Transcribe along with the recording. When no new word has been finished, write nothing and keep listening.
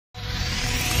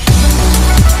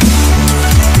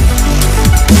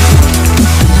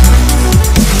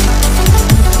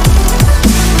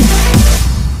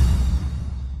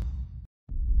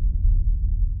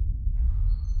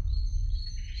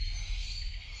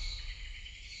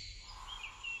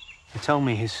told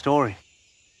me his story.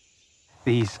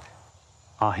 These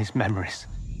are his memories.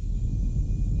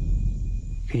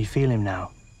 Can you feel him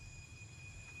now?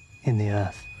 In the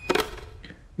earth?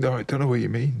 No, I don't know what you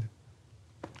mean.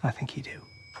 I think you do.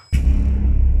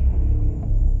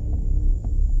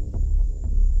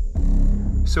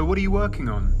 So what are you working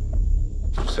on?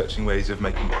 Searching ways of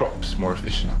making crops more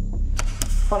efficient.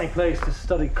 Funny place to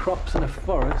study crops in a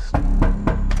forest.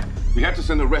 We had to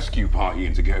send a rescue party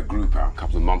in to get a group out a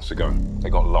couple of months ago. They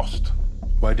got lost.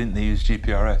 Why didn't they use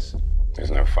GPRS?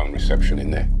 There's no phone reception in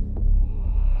there.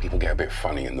 People get a bit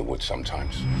funny in the woods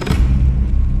sometimes.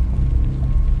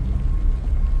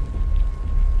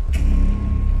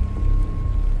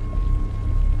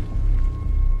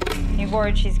 You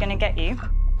worried she's going to get you?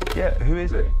 Yeah, who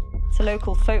is it? It's a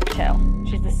local folk tale.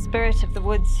 She's the spirit of the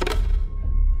woods.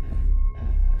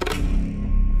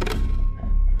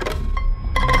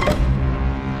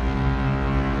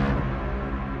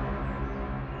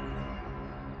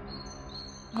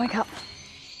 Wake up.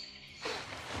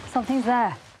 Something's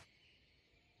there.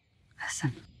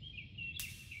 Listen.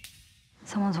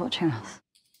 Someone's watching us.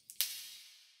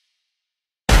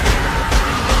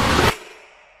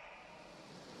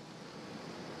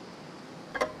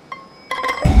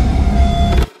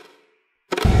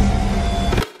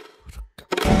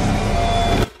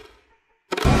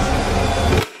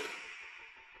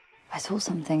 I saw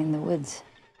something in the woods.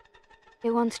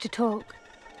 It wants to talk.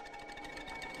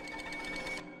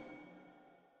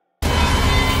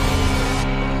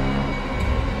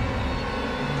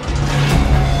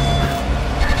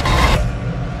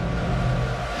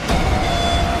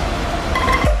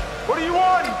 What do you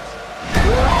want?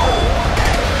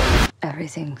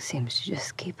 Everything seems to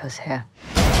just keep us here.